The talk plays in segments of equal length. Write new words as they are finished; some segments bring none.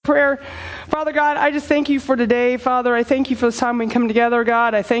Prayer. Father God, I just thank you for today. Father, I thank you for this time we come together,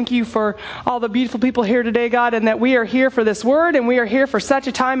 God. I thank you for all the beautiful people here today, God, and that we are here for this word and we are here for such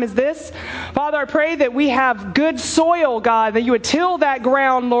a time as this. Father, I pray that we have good soil, God, that you would till that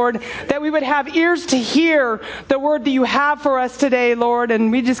ground, Lord, that we would have ears to hear the word that you have for us today, Lord,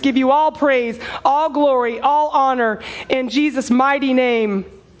 and we just give you all praise, all glory, all honor in Jesus' mighty name.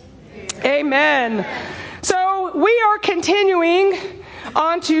 Amen. So we are continuing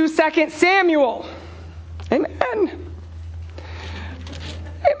on to 2 Samuel. Amen. Amen.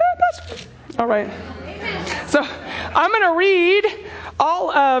 All right. So I'm going to read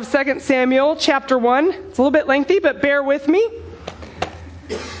all of 2 Samuel chapter 1. It's a little bit lengthy, but bear with me.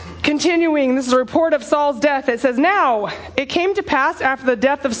 Continuing, this is a report of Saul's death. It says, "Now it came to pass after the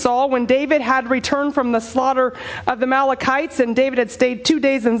death of Saul, when David had returned from the slaughter of the Amalekites, and David had stayed 2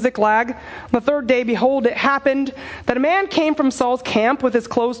 days in Ziklag. On the third day, behold, it happened that a man came from Saul's camp with his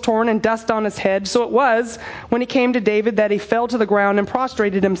clothes torn and dust on his head. So it was, when he came to David, that he fell to the ground and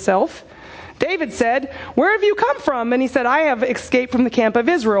prostrated himself. David said, 'Where have you come from?' And he said, 'I have escaped from the camp of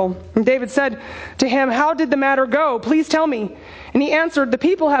Israel.' And David said to him, 'How did the matter go? Please tell me.' And he answered, 'The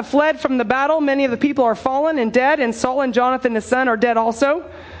people have fled from the battle. Many of the people are fallen and dead, and Saul and Jonathan his son are dead also.'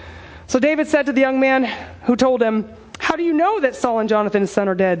 So David said to the young man who told him, 'How do you know that Saul and Jonathan his son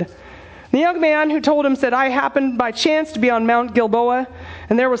are dead?' The young man who told him said, 'I happened by chance to be on Mount Gilboa,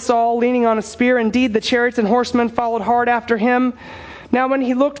 and there was Saul leaning on a spear. Indeed, the chariots and horsemen followed hard after him. Now when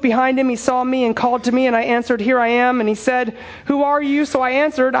he looked behind him, he saw me and called to me, and I answered, Here I am. And he said, Who are you? So I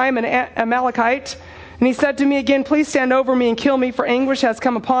answered, I am an Amalekite. And he said to me again, Please stand over me and kill me, for anguish has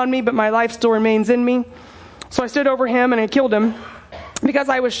come upon me, but my life still remains in me. So I stood over him and I killed him, because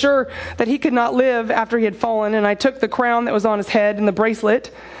I was sure that he could not live after he had fallen. And I took the crown that was on his head and the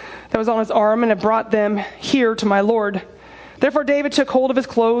bracelet that was on his arm, and I brought them here to my Lord. Therefore David took hold of his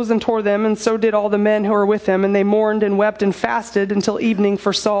clothes and tore them, and so did all the men who were with him. And they mourned and wept and fasted until evening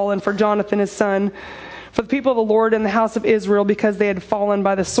for Saul and for Jonathan his son, for the people of the Lord and the house of Israel, because they had fallen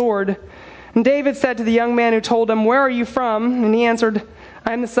by the sword. And David said to the young man who told him, Where are you from? And he answered,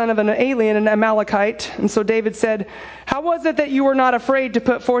 I am the son of an alien, an Amalekite. And so David said, How was it that you were not afraid to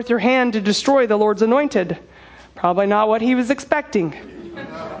put forth your hand to destroy the Lord's anointed? Probably not what he was expecting.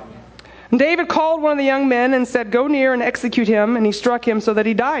 And David called one of the young men and said, Go near and execute him. And he struck him so that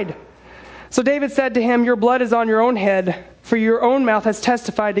he died. So David said to him, Your blood is on your own head, for your own mouth has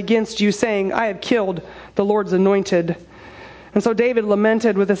testified against you, saying, I have killed the Lord's anointed. And so David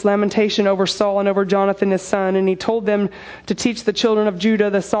lamented with this lamentation over Saul and over Jonathan his son, and he told them to teach the children of Judah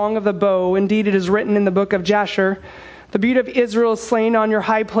the song of the bow. Indeed, it is written in the book of Jasher, The beauty of Israel is slain on your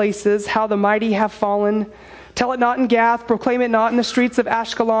high places, how the mighty have fallen. Tell it not in Gath, proclaim it not in the streets of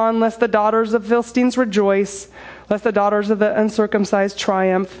Ashkelon, lest the daughters of Philistines rejoice, lest the daughters of the uncircumcised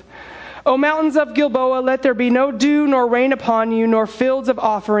triumph. O mountains of Gilboa, let there be no dew nor rain upon you, nor fields of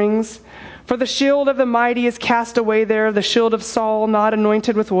offerings. For the shield of the mighty is cast away there, the shield of Saul not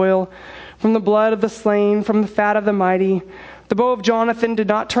anointed with oil, from the blood of the slain, from the fat of the mighty. The bow of Jonathan did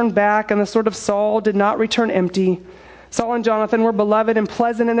not turn back, and the sword of Saul did not return empty. Saul and Jonathan were beloved and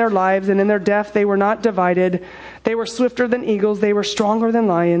pleasant in their lives, and in their death they were not divided. They were swifter than eagles, they were stronger than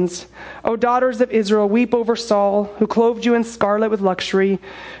lions. O daughters of Israel, weep over Saul, who clothed you in scarlet with luxury,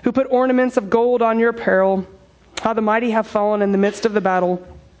 who put ornaments of gold on your apparel. How the mighty have fallen in the midst of the battle.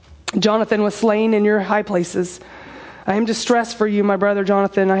 Jonathan was slain in your high places. I am distressed for you, my brother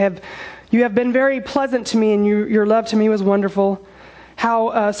Jonathan. You have been very pleasant to me, and your love to me was wonderful.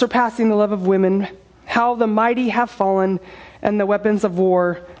 How surpassing the love of women. How the mighty have fallen, and the weapons of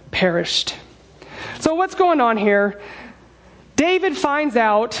war perished. So what's going on here? David finds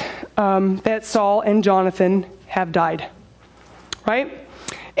out that Saul and Jonathan have died. Right?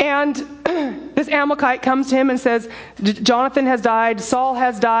 And this Amalekite comes to him and says, Jonathan has died, Saul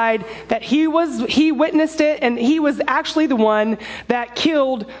has died, that he witnessed it, and he was actually the one that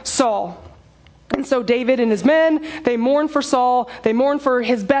killed Saul. And so David and his men, they mourn for Saul, they mourn for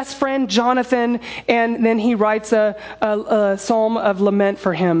his best friend Jonathan, and then he writes a psalm of lament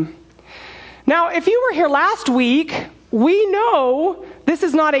for him. Now, if you were here last week, we know this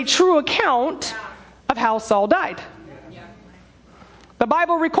is not a true account of how Saul died. The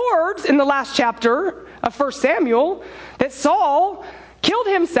Bible records in the last chapter of 1 Samuel that Saul killed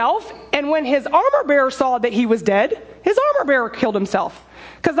himself, and when his armor bearer saw that he was dead, his armor bearer killed himself.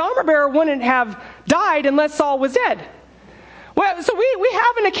 Because the armor bearer wouldn't have died unless Saul was dead. Well, so we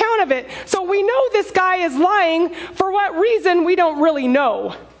have an account of it. So we know this guy is lying. For what reason, we don't really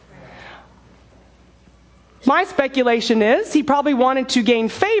know. My speculation is he probably wanted to gain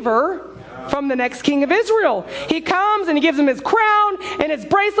favor from the next king of Israel. He comes and he gives him his crown and his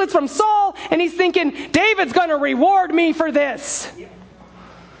bracelets from Saul, and he's thinking, David's going to reward me for this.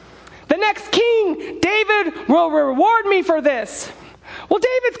 The next king, David, will reward me for this. Well,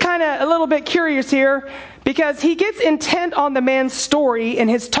 David's kind of a little bit curious here because he gets intent on the man's story and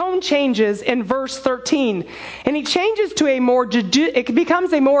his tone changes in verse 13. And he changes to it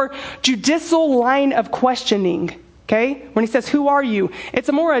becomes a more judicial line of questioning. Okay? When he says, who are you? It's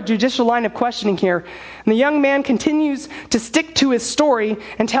a judicial line of questioning here. And the young man continues to stick to his story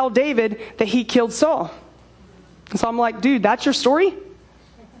and tell David that he killed Saul. And so I'm like, dude, that's your story?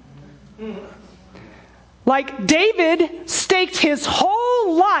 Like David staked his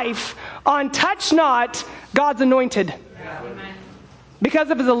whole life on touch not God's anointed.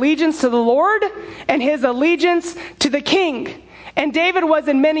 Because of his allegiance to the Lord and his allegiance to the king. And David was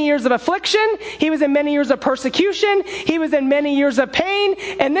in many years of affliction. He was in many years of persecution. He was in many years of pain.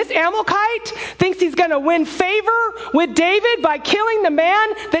 And this Amalekite thinks he's going to win favor with David by killing the man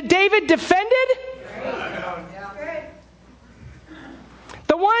that David defended.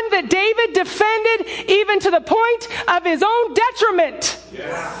 The one that David defended even to the point of his own detriment.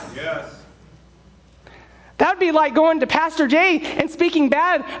 Yes. That would be like going to Pastor Jay and speaking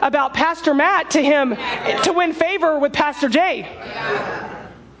bad about Pastor Matt to him to win favor with Pastor Jay.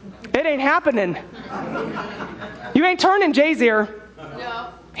 It ain't happening. You ain't turning Jay's ear. No.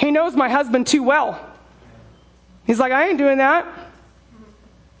 He knows my husband too well. He's like, I ain't doing that.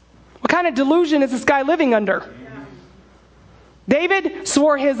 What kind of delusion is this guy living under? David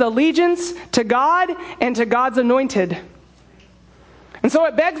swore his allegiance to God and to God's anointed. And so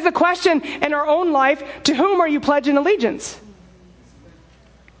it begs the question in our own life, to whom are you pledging allegiance?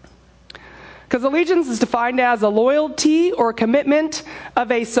 Because allegiance is defined as a loyalty or commitment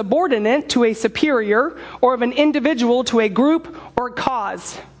of a subordinate to a superior or of an individual to a group or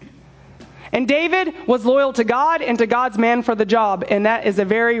cause. And David was loyal to God and to God's man for the job, and that is a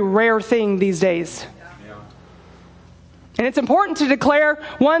very rare thing these days. And it's important to declare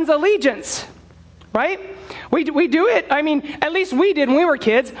one's allegiance, right? We do it. I mean, at least we did when we were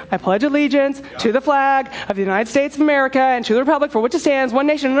kids. I pledge allegiance to the flag of the United States of America and to the republic for which it stands, one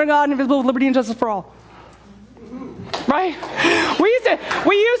nation under God, indivisible, with liberty and justice for all. Right?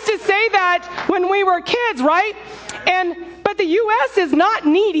 We used to say that when we were kids, right? But the U.S. is not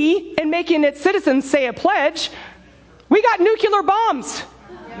needy in making its citizens say a pledge. We got nuclear bombs.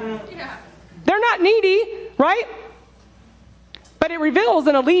 They're not needy, right? But it reveals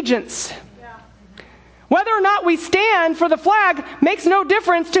an allegiance. Whether or not we stand for the flag makes no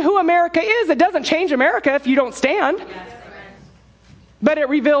difference to who America is. It doesn't change America if you don't stand. But it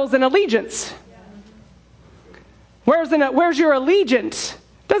reveals an allegiance. Where's your allegiance?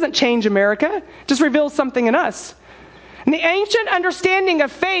 It doesn't change America. It just reveals something in us. And the ancient understanding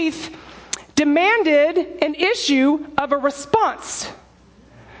of faith demanded an issue of a response.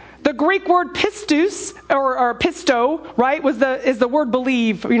 The Greek word pistos or pisto, right, is the word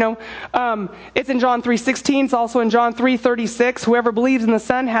believe. It's in John 3:16. It's also in John 3:36. Whoever believes in the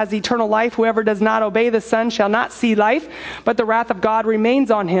Son has eternal life. Whoever does not obey the Son shall not see life, but the wrath of God remains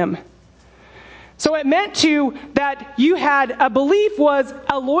on him. So it meant that you had a belief was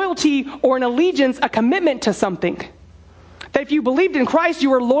a loyalty or an allegiance, a commitment to something. That if you believed in Christ, you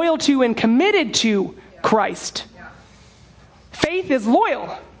were loyal to and committed to Christ. Faith is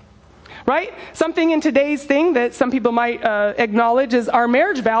loyal. Right? Something in today's thing that some people might acknowledge is our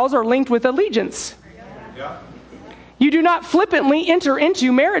marriage vows are linked with allegiance. Yeah. You do not flippantly enter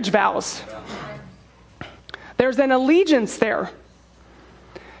into marriage vows. There's an allegiance there.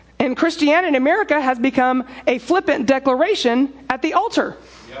 And Christianity in America has become a flippant declaration at the altar.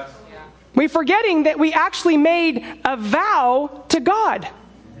 Yes. We're forgetting that we actually made a vow to God.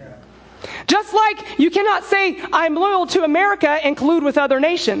 Just like you cannot say, I'm loyal to America and collude with other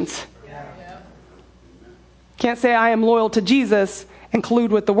nations. Can't say I am loyal to Jesus and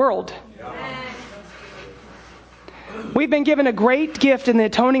collude with the world. We've been given a great gift in the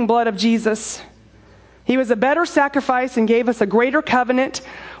atoning blood of Jesus. He was a better sacrifice and gave us a greater covenant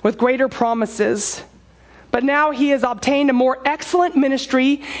with greater promises. But now he has obtained a more excellent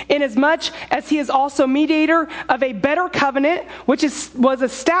ministry inasmuch as he is also mediator of a better covenant which was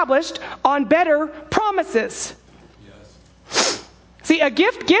established on better promises. Yes. See, a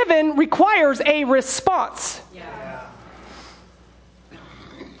gift given requires a response.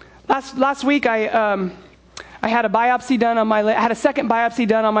 Last week I I had a biopsy done on my leg. I had a second biopsy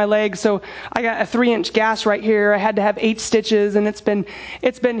done on my leg, so I got a 3-inch gash right here. I had to have 8 stitches, and it's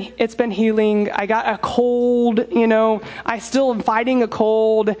been healing. I got a cold, I still am fighting a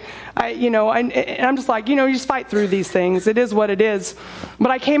cold. And I'm just like, you just fight through these things. It is what it is. But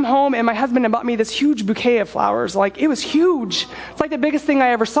I came home, and my husband had bought me this huge bouquet of flowers. Like, it was huge. It's like the biggest thing I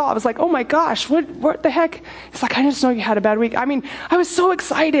ever saw. I was like, oh my gosh, what the heck? It's like, I just know you had a bad week. I mean, I was so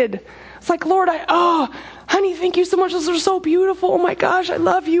excited. It's like, Lord, honey, thank you so much. Those are so beautiful. Oh my gosh, I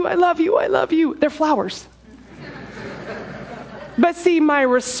love you. I love you. I love you. They're flowers. But see, my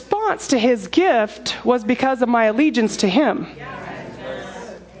response to his gift was because of my allegiance to him.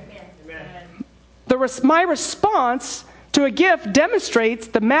 My response to a gift demonstrates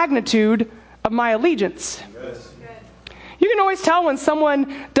the magnitude of my allegiance. You can always tell when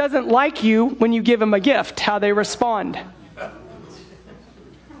someone doesn't like you when you give them a gift, how they respond.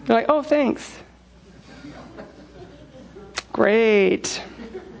 They're like, oh, thanks. Great.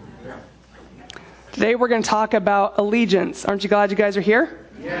 Today we're going to talk about allegiance. Aren't you glad you guys are here?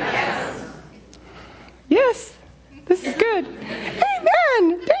 Yes. Yes. This is good.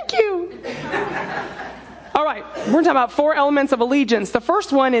 Amen. Thank you. All right. We're going to talk about 4 elements of allegiance. The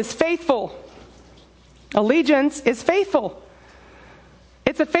first one is faithful. Allegiance is faithful.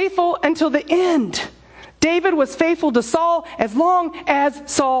 It's a faithful until the end. David was faithful to Saul as long as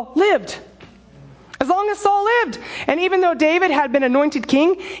Saul lived. As long as Saul lived. And even though David had been anointed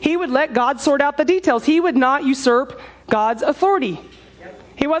king, he would let God sort out the details. He would not usurp God's authority.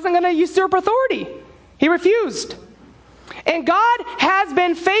 He wasn't going to usurp authority. He refused. And God has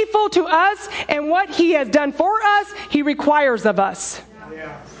been faithful to us, and what he has done for us, he requires of us.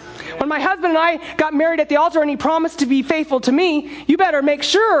 When my husband and I got married at the altar and he promised to be faithful to me, you better make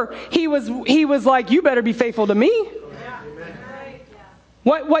sure he was like, you better be faithful to me.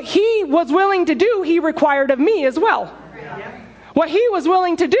 What he was willing to do, he required of me as well. What he was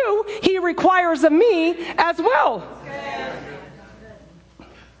willing to do, he requires of me as well.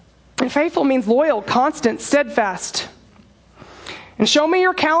 And faithful means loyal, constant, steadfast. And show me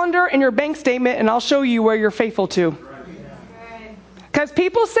your calendar and your bank statement, and I'll show you where you're faithful to. Because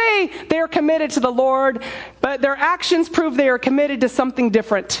people say they're committed to the Lord, but their actions prove they are committed to something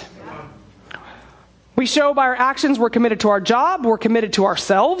different. We show by our actions we're committed to our job, we're committed to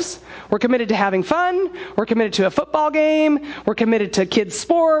ourselves, we're committed to having fun, we're committed to a football game, we're committed to kids'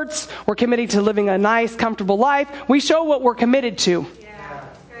 sports, we're committed to living a nice, comfortable life. We show what we're committed to. Yeah,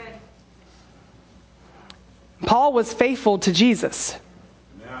 good. Paul was faithful to Jesus.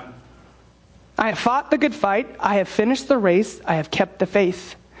 I have fought the good fight. I have finished the race. I have kept the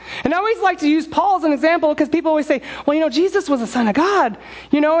faith. And I always like to use Paul as an example because people always say, well, Jesus was the Son of God,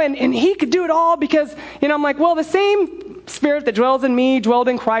 and he could do it all because, I'm like, well, the same Spirit that dwells in me dwelled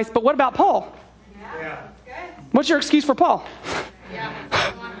in Christ. But what about Paul? Yeah. Good. What's your excuse for Paul? Yeah.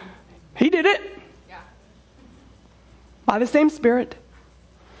 He did it. Yeah. By the same Spirit.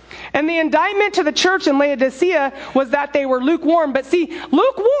 And the indictment to the church in Laodicea was that they were lukewarm. But see,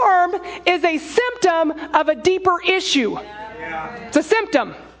 lukewarm is a symptom of a deeper issue. Yeah. It's a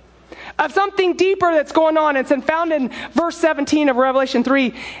symptom of something deeper that's going on. It's found in verse 17 of Revelation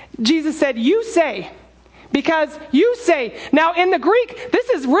 3. Jesus said, you say, because you say. Now in the Greek, this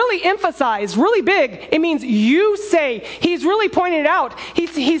is really emphasized, really big. It means you say. He's really pointing it out.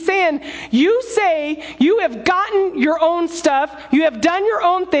 He's saying, you say you have gotten your own stuff. You have done your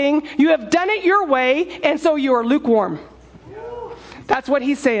own thing. You have done it your way. And so you are lukewarm. That's what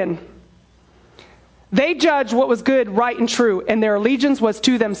he's saying. They judged what was good, right, and true, and their allegiance was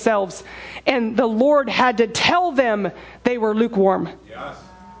to themselves. And the Lord had to tell them they were lukewarm. Yes.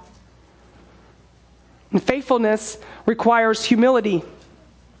 And faithfulness requires humility.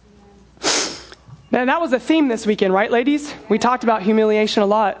 And that was a theme this weekend, right, ladies? We talked about humiliation a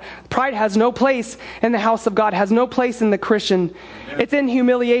lot. Pride has no place in the house of God, has no place in the Christian. It's in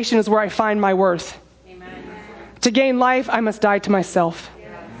humiliation is where I find my worth. Amen. To gain life, I must die to myself.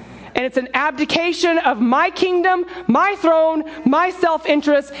 And it's an abdication of my kingdom, my throne, my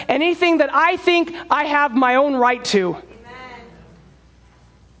self-interest, and anything that I think I have my own right to. Amen.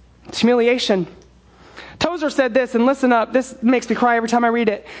 It's humiliation. Tozer said this, and listen up, this makes me cry every time I read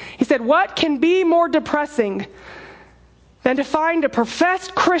it. He said, what can be more depressing than to find a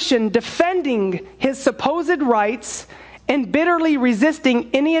professed Christian defending his supposed rights and bitterly resisting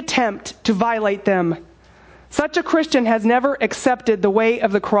any attempt to violate them? Such a Christian has never accepted the way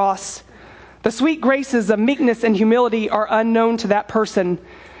of the cross. The sweet graces of meekness and humility are unknown to that person.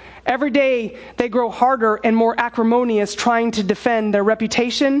 Every day they grow harder and more acrimonious trying to defend their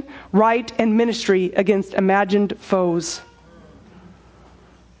reputation, right, and ministry against imagined foes.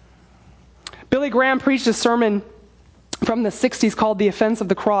 Billy Graham preached a sermon from the 60s called The Offense of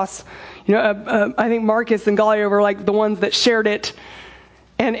the Cross. I think Marcus and Gallia were like the ones that shared it.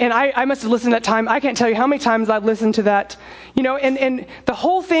 And I must have listened at that time. I can't tell you how many times I've listened to that. And the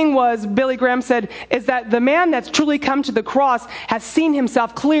whole thing was, Billy Graham said, is that the man that's truly come to the cross has seen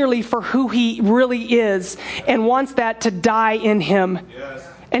himself clearly for who he really is and wants that to die in him. Yes.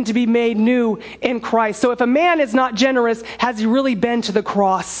 And to be made new in Christ. So if a man is not generous, has he really been to the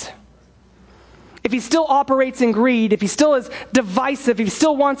cross? If he still operates in greed, if he still is divisive, if he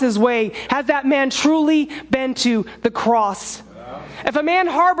still wants his way, has that man truly been to the cross? If a man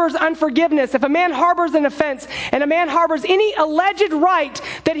harbors unforgiveness, if a man harbors an offense, and a man harbors any alleged right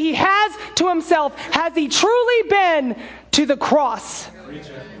that he has to himself, has he truly been to the cross?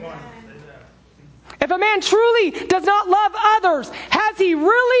 If a man truly does not love others, has he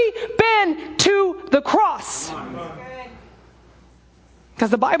really been to the cross? Because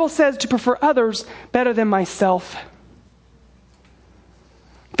the Bible says to prefer others better than myself.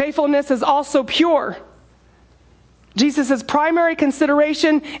 Faithfulness is also pure. Jesus' primary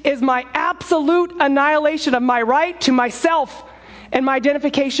consideration is my absolute annihilation of my right to myself and my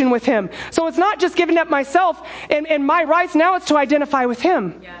identification with him. So it's not just giving up myself and my rights, now it's to identify with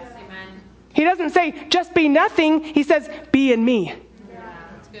him. Yes, amen. He doesn't say, just be nothing. He says, be in me. Yeah,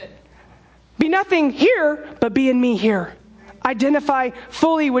 that's good. Be nothing here, but be in me here. Identify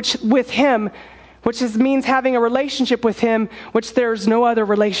fully with him, which means having a relationship with him, which there's no other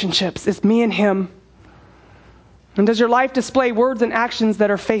relationships. It's me and him. And does your life display words and actions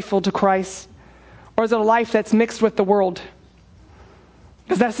that are faithful to Christ? Or is it a life that's mixed with the world?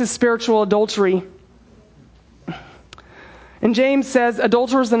 Because that's his spiritual adultery. And James says,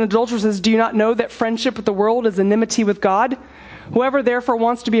 adulterers and adulteresses, do you not know that friendship with the world is enmity with God? Whoever therefore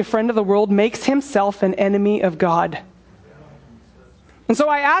wants to be a friend of the world makes himself an enemy of God. And so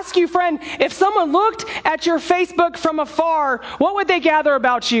I ask you, friend, if someone looked at your Facebook from afar, what would they gather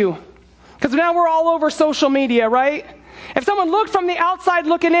about you? Because now we're all over social media, right? If someone looked from the outside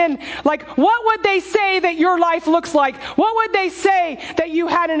looking in, like, what would they say that your life looks like? What would they say that you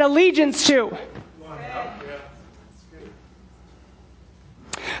had an allegiance to?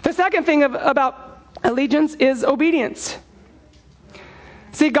 The second thing about allegiance is obedience.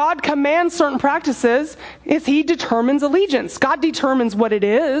 See, God commands certain practices as he determines allegiance. God determines what it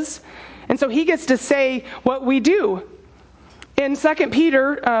is, and so he gets to say what we do. In 2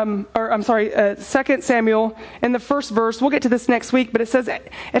 Samuel, in the first verse, we'll get to this next week, but it says,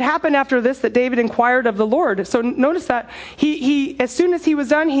 it happened after this that David inquired of the Lord. So notice that he as soon as he was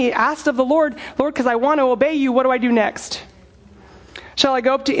done, he asked of the Lord, because I want to obey you, what do I do next? Shall I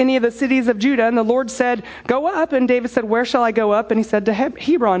go up to any of the cities of Judah? And the Lord said, go up. And David said, where shall I go up? And he said, to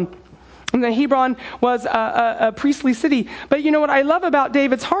Hebron. And then Hebron was a priestly city. But you know what I love about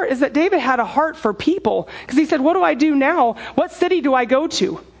David's heart is that David had a heart for people. Because he said, what do I do now? What city do I go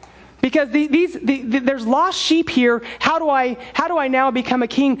to? Because there's lost sheep here. How do I now become a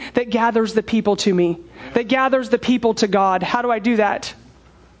king that gathers the people to me? That gathers the people to God? How do I do that?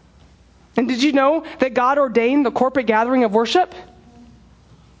 And did you know that God ordained the corporate gathering of worship?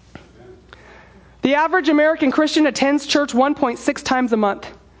 The average American Christian attends church 1.6 times a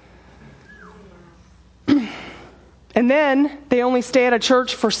month. And then they only stay at a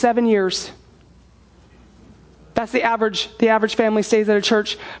church for 7 years. That's the average. The average family stays at a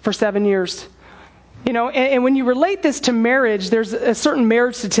church for 7 years. You know, and when you relate this to marriage, there's a certain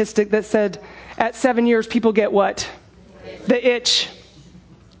marriage statistic that said at 7 years people get what? The itch.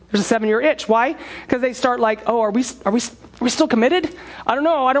 There's a 7-year itch. Why? Because they start like, oh, are we still committed? I don't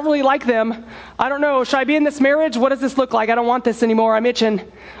know. I don't really like them. I don't know. Should I be in this marriage? What does this look like? I don't want this anymore. I'm itching.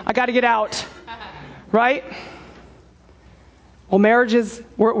 I got to get out. Right? Well, marriage is,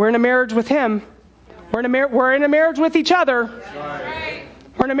 we're in a marriage with him. We're in a marriage with each other.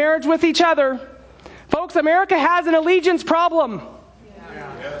 We're in a marriage with each other. Folks, America has an allegiance problem.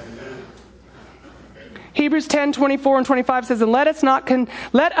 Hebrews 10:24 and 25 says, and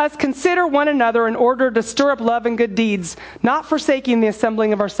let us consider one another in order to stir up love and good deeds, not forsaking the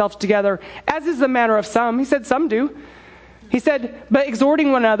assembling of ourselves together, as is the manner of some. He said some do. He said, but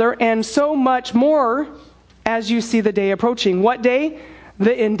exhorting one another, and so much more as you see the day approaching. What day?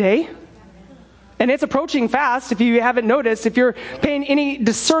 The end day. And it's approaching fast, if you haven't noticed. If you're paying any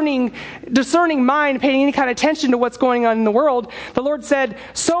discerning mind, paying any kind of attention to what's going on in the world, the Lord said,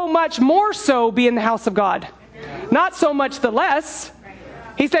 so much more so be in the house of God. Not so much the less.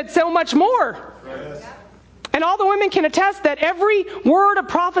 He said, so much more. And all the women can attest that every word of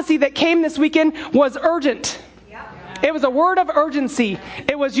prophecy that came this weekend was urgent. It was a word of urgency.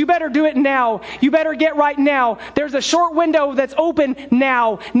 It was, you better do it now. You better get right now. There's a short window that's open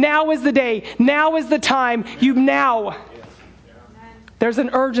now. Now is the day. Now is the time. Now. There's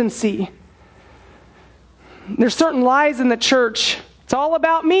an urgency. There's certain lies in the church. It's all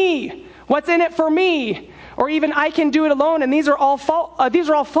about me. What's in it for me? Or even I can do it alone. And these are all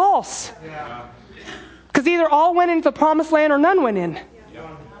false. Because either all went into the promised land or none went in.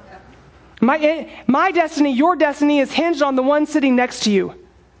 My destiny, your destiny is hinged on the one sitting next to you.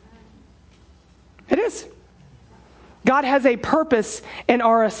 It is. God has a purpose in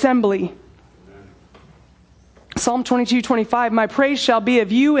our assembly. Psalm 22:25, my praise shall be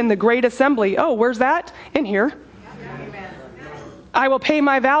of you in the great assembly. Oh, where's that? In here. I will pay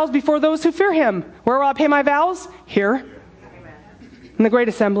my vows before those who fear him. Where will I pay my vows? Here. In the great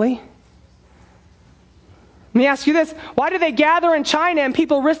assembly. Let me ask you this. Why do they gather in China and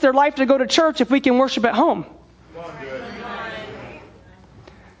people risk their life to go to church if we can worship at home?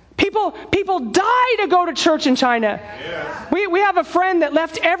 People die to go to church in China. We have a friend that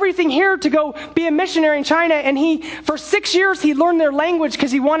left everything here to go be a missionary in China, and for 6 years he learned their language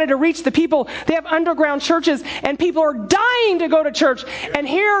because he wanted to reach the people. They have underground churches, and people are dying to go to church. And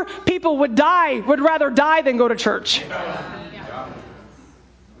here people would rather die than go to church.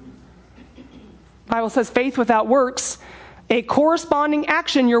 The Bible says faith without works, a corresponding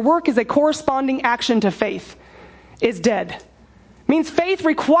action, your work is a corresponding action to faith, is dead. Means faith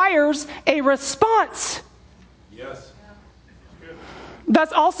requires a response. Yes.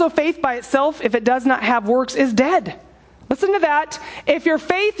 Thus also faith by itself, if it does not have works, is dead. Listen to that. If your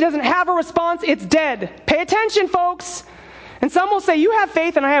faith doesn't have a response, it's dead. Pay attention, folks. And some will say, you have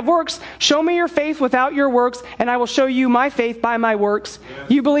faith and I have works. Show me your faith without your works, and I will show you my faith by my works. Yes.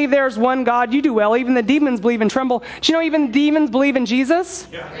 You believe there is one God, you do well. Even the demons believe and tremble. Do you know even demons believe in Jesus?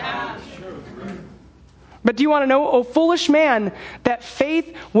 Yeah. But do you want to know, O foolish man, that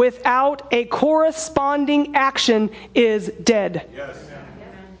faith without a corresponding action is dead? Yes.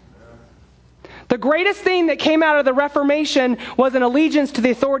 The greatest thing that came out of the Reformation was an allegiance to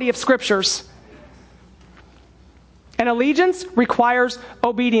the authority of Scriptures. And allegiance requires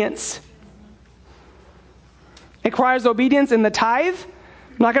obedience. It requires obedience in the tithe.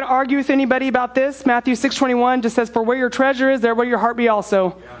 I'm not going to argue with anybody about this. Matthew 6:21 just says, for where your treasure is, there will your heart be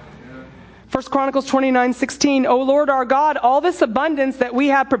also. 1 Chronicles 29:16, O Lord our God, all this abundance that we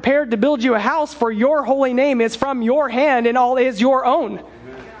have prepared to build you a house for your holy name is from your hand, and all is your own.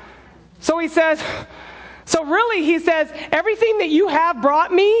 So he says, everything that you have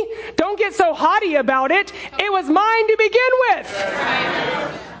brought me, don't get so haughty about it. It was mine to begin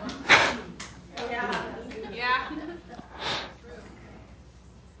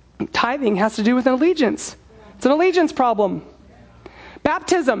with. Tithing has to do with an allegiance. It's an allegiance problem.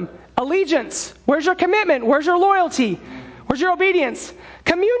 Baptism, allegiance. Where's your commitment? Where's your loyalty? Where's your obedience?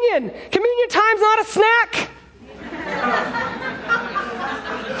 Communion. Communion time's not a snack.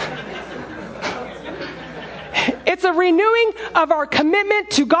 It's a renewing of our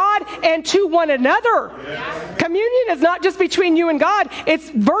commitment to God and to one another. Yes. Communion is not just between you and God. It's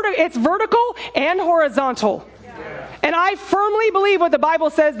vertical and horizontal. Yes. And I firmly believe what the Bible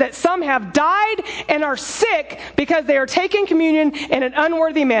says, that some have died and are sick because they are taking communion in an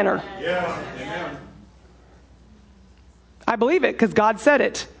unworthy manner. Yes. Amen. I believe it because God said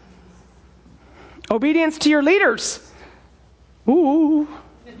it. Obedience to your leaders. Ooh.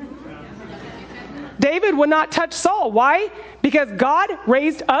 David would not touch Saul. Why? Because God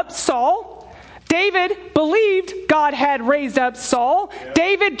raised up Saul. David believed God had raised up Saul. Yeah.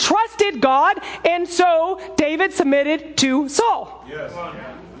 David trusted God, and so David submitted to Saul. Yes.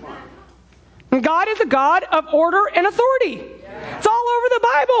 And God is a God of order and authority. Yeah. It's all over the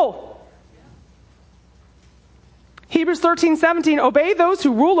Bible. Hebrews 13:17, obey those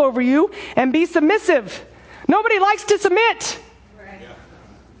who rule over you and be submissive. Nobody likes to submit. Right. Yeah.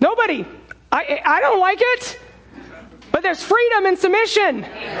 Nobody. I don't like it, but there's freedom in submission.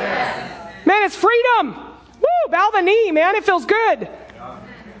 Yes. Man, it's freedom. Woo, bow the knee, man. It feels good.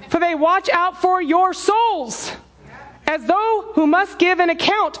 For they watch out for your souls as though who must give an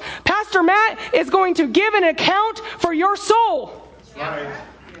account. Pastor Matt is going to give an account for your soul. That's right.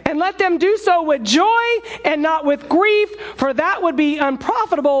 And let them do so with joy and not with grief, for that would be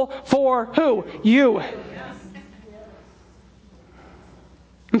unprofitable for who? You.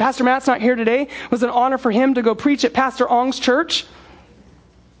 And Pastor Matt's not here today. It was an honor for him to go preach at Pastor Ong's church.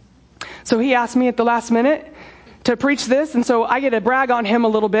 So he asked me at the last minute to preach this, and so I get to brag on him a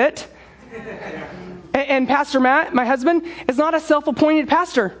little bit. And Pastor Matt, my husband, is not a self-appointed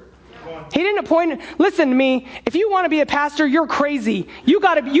pastor. He didn't appoint. Listen to me. If you want to be a pastor, you're crazy. You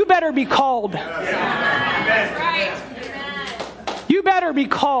better be called. Right. You better be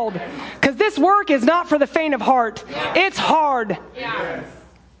called. Because this work is not for the faint of heart. It's hard. Yeah.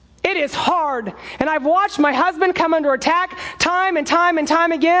 It is hard. And I've watched my husband come under attack time and time and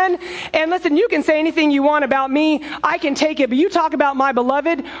time again. And listen, you can say anything you want about me. I can take it. But you talk about my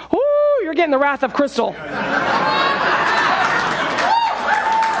beloved, whoo, you're getting the wrath of Crystal. I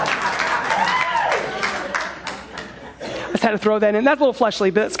just had to throw that in. That's a little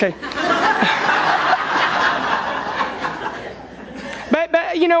fleshly, but it's okay.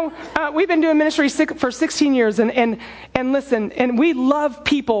 But you know, we've been doing ministry for 16 years, and listen, and we love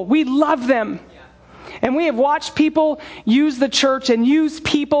people. We love them. And we have watched people use the church and use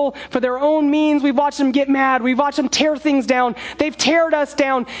people for their own means. We've watched them get mad. We've watched them tear things down. They've teared us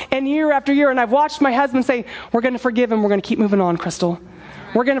down, and year after year. And I've watched my husband say, we're going to forgive him. We're going to keep moving on, Crystal.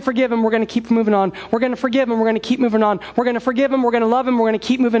 We're going to forgive him. We're going to keep moving on. We're going to forgive him. We're going to keep moving on. We're going to forgive him. We're going to love him. We're going to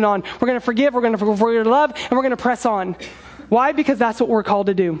keep moving on. We're going to forgive. We're going to love, and we're going to press on. Why? Because that's what we're called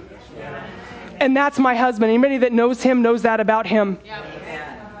to do. And that's my husband. Anybody that knows him knows that about him.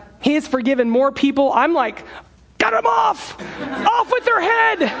 He has forgiven more people. I'm like, get them off! Off with their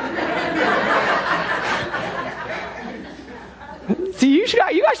head! See, you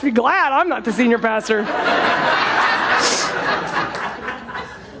guys should be glad I'm not the senior pastor.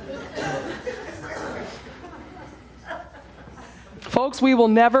 Folks, we will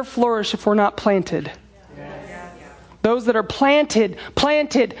never flourish if we're not planted. Those that are planted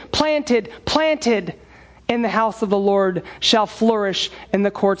in the house of the Lord shall flourish in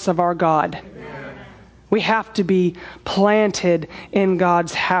the courts of our God. Amen. We have to be planted in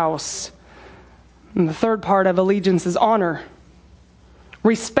God's house. And the third part of allegiance is honor.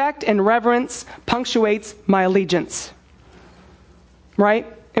 Respect and reverence punctuates my allegiance.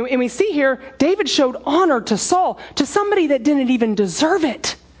 Right? And we see here, David showed honor to Saul, to somebody that didn't even deserve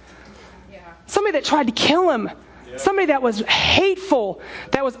it. Somebody that tried to kill him. Somebody that was hateful,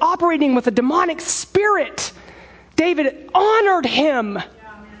 that was operating with a demonic spirit. David honored him.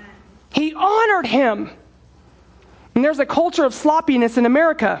 He honored him. And there's a culture of sloppiness in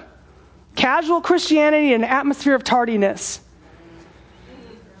America. Casual Christianity and an atmosphere of tardiness.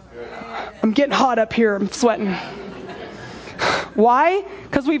 I'm getting hot up here. I'm sweating. Why?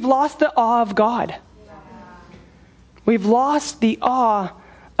 Because we've lost the awe of God. We've lost the awe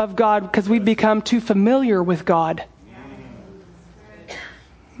of God because we've become too familiar with God.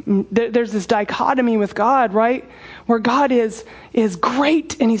 There's this dichotomy with God, right? Where God is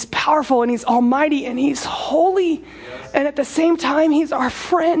great and he's powerful and he's almighty and he's holy. And at the same time, he's our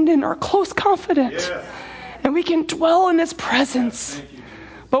friend and our close confidant. And we can dwell in his presence.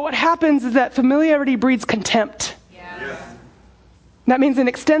 But what happens is that familiarity breeds contempt. That means an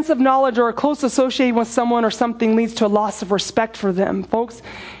extensive knowledge or a close association with someone or something leads to a loss of respect for them, folks.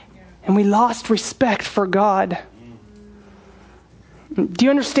 And we lost respect for God. Do you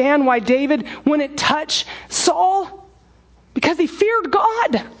understand why David wouldn't touch Saul? Because he feared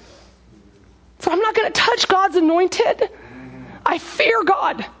God. So I'm not going to touch God's anointed. I fear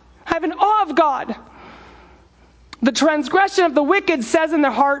God. I have an awe of God. The transgression of the wicked says in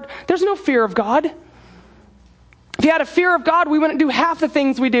their heart, there's no fear of God. If you had a fear of God, we wouldn't do half the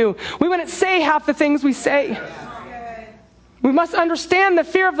things we do. We wouldn't say half the things we say. We must understand the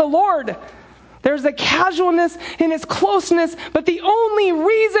fear of the Lord. There's a casualness in his closeness, but the only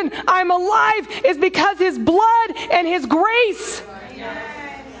reason I'm alive is because his blood and his grace.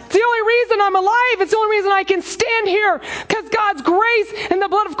 It's the only reason I'm alive. It's the only reason I can stand here, because God's grace and the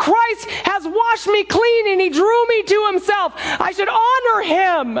blood of Christ has washed me clean and he drew me to himself. I should honor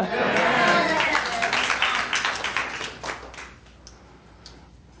him.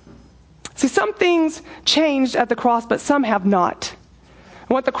 See, some things changed at the cross, but some have not. And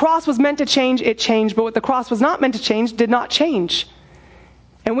what the cross was meant to change, it changed. But what the cross was not meant to change, did not change.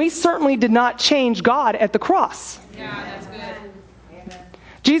 And we certainly did not change God at the cross. Yeah, that's good.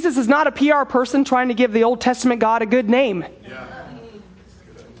 Jesus is not a PR person trying to give the Old Testament God a good name. Yeah.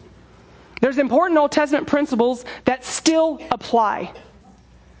 There's important Old Testament principles that still apply.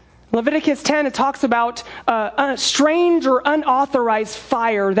 Leviticus 10, it talks about a strange or unauthorized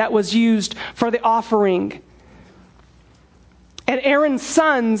fire that was used for the offering. And Aaron's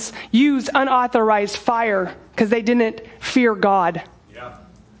sons used unauthorized fire because they didn't fear God. Yeah.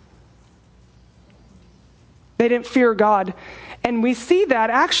 They didn't fear God. And we see that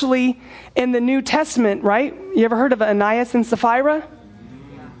actually in the New Testament, right? You ever heard of Ananias and Sapphira?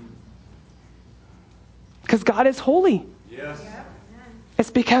 Because God is holy. Yes. It's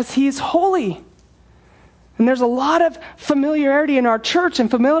because he's holy. And there's a lot of familiarity in our church, and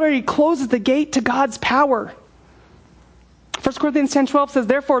familiarity closes the gate to God's power. 1 Corinthians 10:12 says,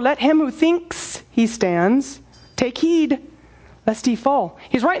 therefore let him who thinks he stands take heed lest he fall.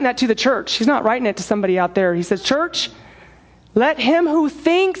 He's writing that to the church. He's not writing it to somebody out there. He says, church, let him who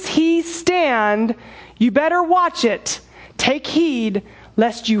thinks he stand, you better watch it. Take heed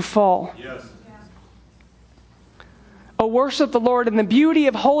lest you fall. Yes. O worship the Lord in the beauty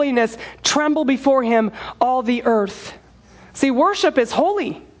of holiness. Tremble before him, all the earth. See, worship is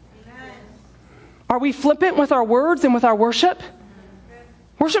holy. Amen. Are we flippant with our words and with our worship?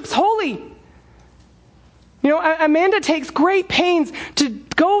 Worship's holy. You know, Amanda takes great pains to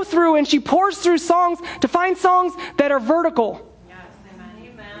go through, and she pours through songs to find songs that are vertical. Yes,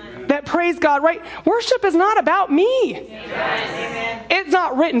 amen. That praise God, right? Worship is not about me. Yes. It's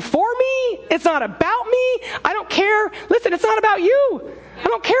not written for me. It's not about me. I don't care. Listen, it's not about you. I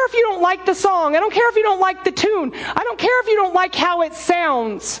don't care if you don't like the song. I don't care if you don't like the tune. I don't care if you don't like how it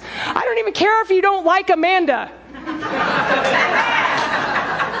sounds. I don't even care if you don't like Amanda.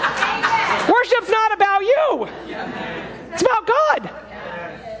 Worship's not about you. It's about God.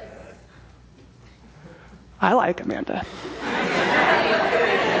 I like Amanda.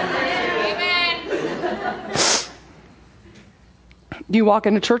 Do you walk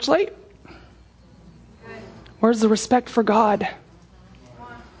into church late? Where's the respect for God?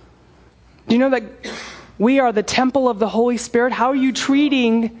 Do you know that we are the temple of the Holy Spirit? How are you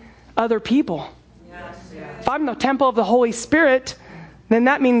treating other people? If I'm the temple of the Holy Spirit, then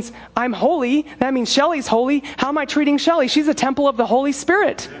that means I'm holy. That means Shelly's holy. How am I treating Shelly? She's a temple of the Holy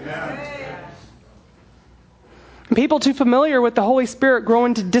Spirit. And people too familiar with the Holy Spirit grow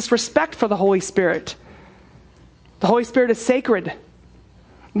into disrespect for the Holy Spirit. The Holy Spirit is sacred.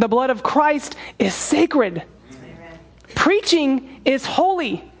 The blood of Christ is sacred. Amen. Preaching is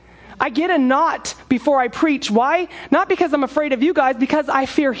holy. I get a knot before I preach. Why? Not because I'm afraid of you guys, because I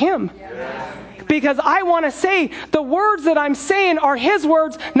fear him. Yes. Because I want to say the words that I'm saying are his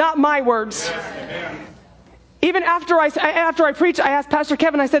words, not my words. Yes. Even after I preached, I asked Pastor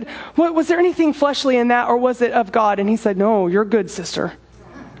Kevin, I said, was there anything fleshly in that, or was it of God? And he said, no, you're good, sister.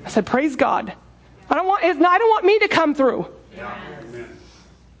 I said, praise God. I don't want me to come through. Yeah.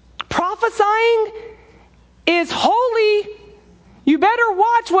 Prophesying is holy. You better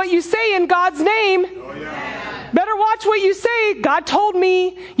watch what you say in God's name. Oh, yeah. Better watch what you say. God told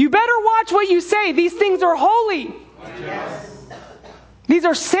me. You better watch what you say. These things are holy. Yes. These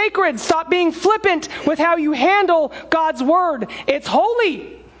are sacred. Stop being flippant with how you handle God's word. It's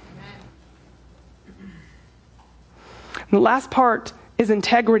holy. And the last part is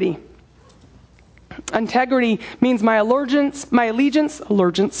integrity. Integrity means my allegiance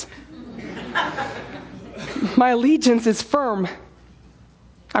is firm.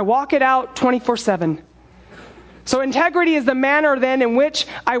 I walk it out 24/7. So integrity is the manner then in which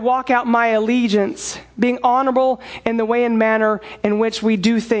I walk out my allegiance, being honorable in the way and manner in which we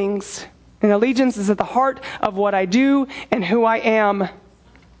do things. And allegiance is at the heart of what I do and who I am.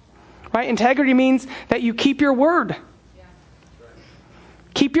 Right? Integrity means that you keep your word.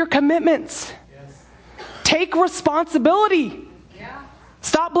 Keep your commitments. Take responsibility.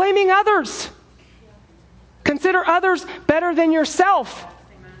 Stop blaming others. Consider others better than yourself.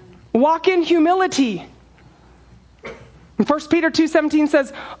 Walk in humility. And 1 Peter 2:17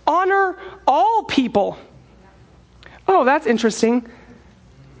 says, honor all people. Oh, that's interesting.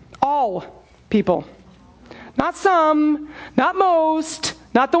 All people. Not some, not most,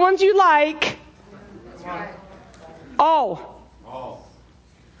 not the ones you like. All.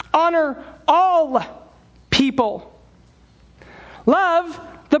 Honor all people. Love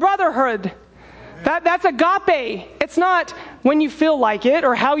the brotherhood. That's agape. It's not when you feel like it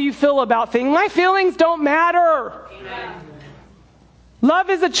or how you feel about things. My feelings don't matter. Amen.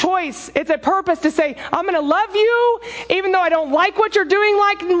 Love is a choice. It's a purpose to say, I'm going to love you even though I don't like what you're doing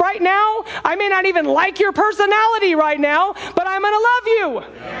like right now. I may not even like your personality right now, but I'm going to love you.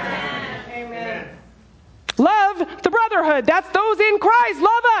 Amen. Love the brotherhood. That's those in Christ.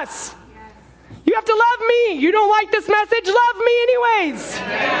 Love us. You have to love me. You don't like this message? Love me anyways.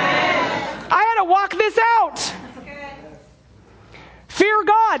 I had to walk this out. Fear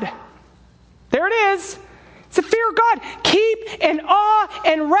God. There it is. It's a fear of God. Keep in awe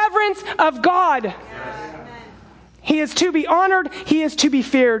and reverence of God. He is to be honored. He is to be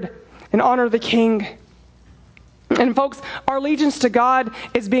feared. And honor the King. And folks, our allegiance to God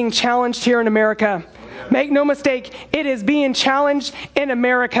is being challenged here in America. Make no mistake, it is being challenged in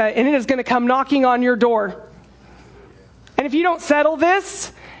America, and it is going to come knocking on your door. And if you don't settle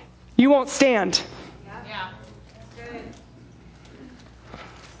this, you won't stand.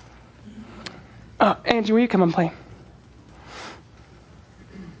 Angie, will you come and play?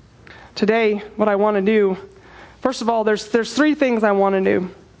 Today, what I want to do, first of all, there's 3 things I want to do.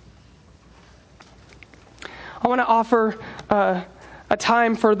 I want to offer a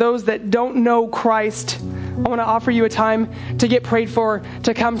time for those that don't know Christ. I want to offer you a time to get prayed for,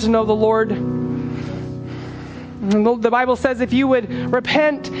 to come to know the Lord. The Bible says if you would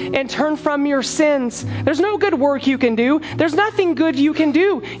repent and turn from your sins, there's no good work you can do. There's nothing good you can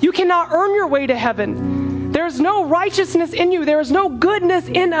do. You cannot earn your way to heaven. There is no righteousness in you. There is no goodness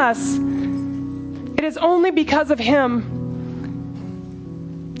in us. It is only because of Him.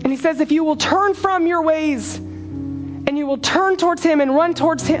 And He says if you will turn from your ways and you will turn towards Him and run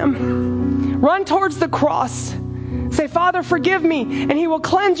towards Him, run towards the cross, say, Father, forgive me, and He will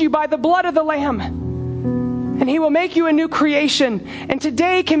cleanse you by the blood of the Lamb. And He will make you a new creation. And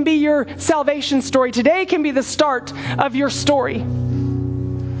today can be your salvation story. Today can be the start of your story.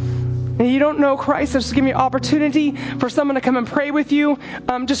 And you don't know Christ, just give me an opportunity for someone to come and pray with you.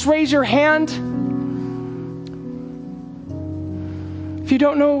 Just raise your hand. If you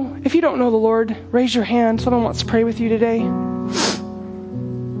don't know the Lord, raise your hand. Someone wants to pray with you today.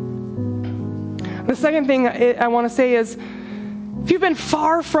 The second thing I want to say is, if you've been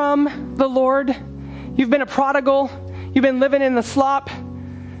far from the Lord, you've been a prodigal, you've been living in the slop,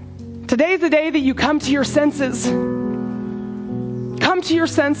 today's the day that you come to your senses. Come to your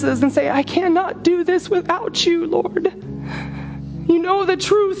senses and say, I cannot do this without you, Lord. You know the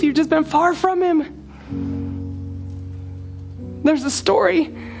truth. You've just been far from Him. There's a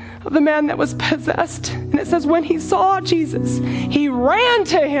story of the man that was possessed. And it says when he saw Jesus, he ran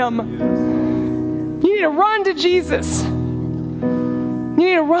to Him. You need to run to Jesus. You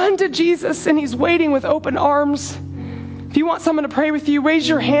need to run to Jesus, and He's waiting with open arms. If you want someone to pray with you, raise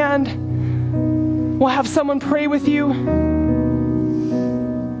your hand. We'll have someone pray with you.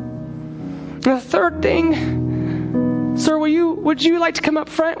 And the third thing, sir, would you like to come up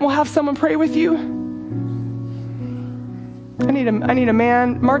front? We'll have someone pray with you. I need a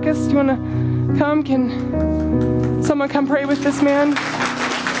man. Marcus, do you want to come? Can someone come pray with this man?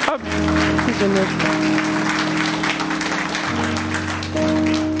 Oh, he's in there.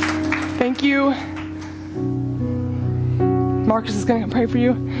 Thank you. Marcus is going to come pray for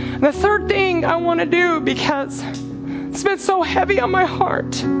you. And the third thing I want to do, because it's been so heavy on my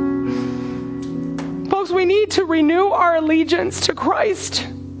heart. Folks, we need to renew our allegiance to Christ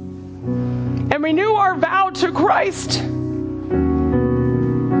and renew our vow to Christ.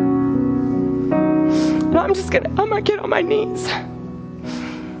 And I'm going to get on my knees.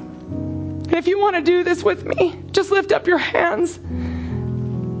 And if you want to do this with me, just lift up your hands.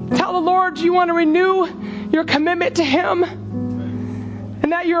 Tell the Lord you want to renew your commitment to Him,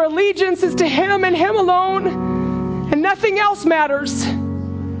 and that your allegiance is to Him and Him alone, and nothing else matters.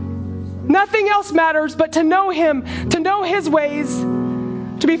 Nothing else matters but to know Him, to know His ways,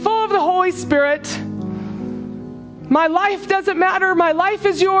 to be full of the Holy Spirit. My life doesn't matter. My life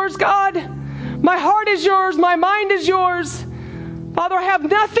is yours, God. My heart is yours. My mind is yours. Father, I have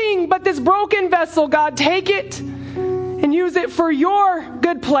nothing but this broken vessel, God. Take it and use it for your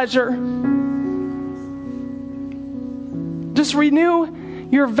good pleasure. Just renew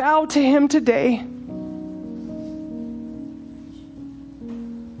your vow to Him today.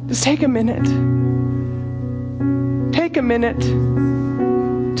 Just take a minute. Take a minute.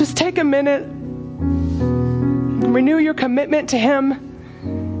 Just take a minute. And renew your commitment to Him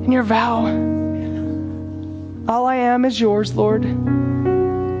and your vow. All I am is yours, Lord.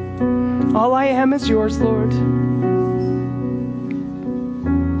 All I am is yours, Lord.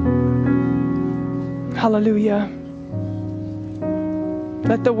 Hallelujah.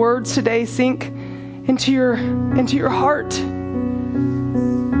 Let the words today sink into your heart.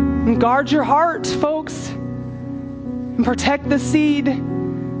 And guard your heart, folks. And protect the seed.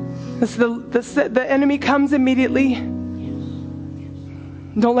 The enemy comes immediately.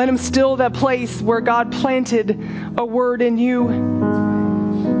 Don't let him steal that place where God planted a word in you.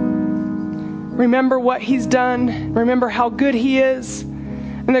 Remember what He's done. Remember how good He is.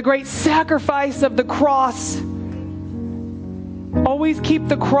 And the great sacrifice of the cross. Always keep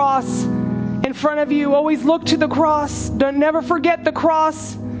the cross in front of you. Always look to the cross. Don't never forget the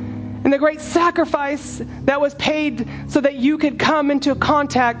cross and the great sacrifice that was paid so that you could come into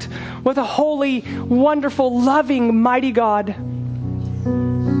contact with a holy, wonderful, loving, mighty God.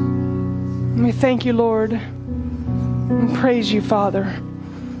 And we thank you, Lord, and praise you, Father.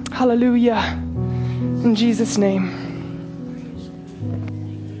 Hallelujah. In Jesus' name.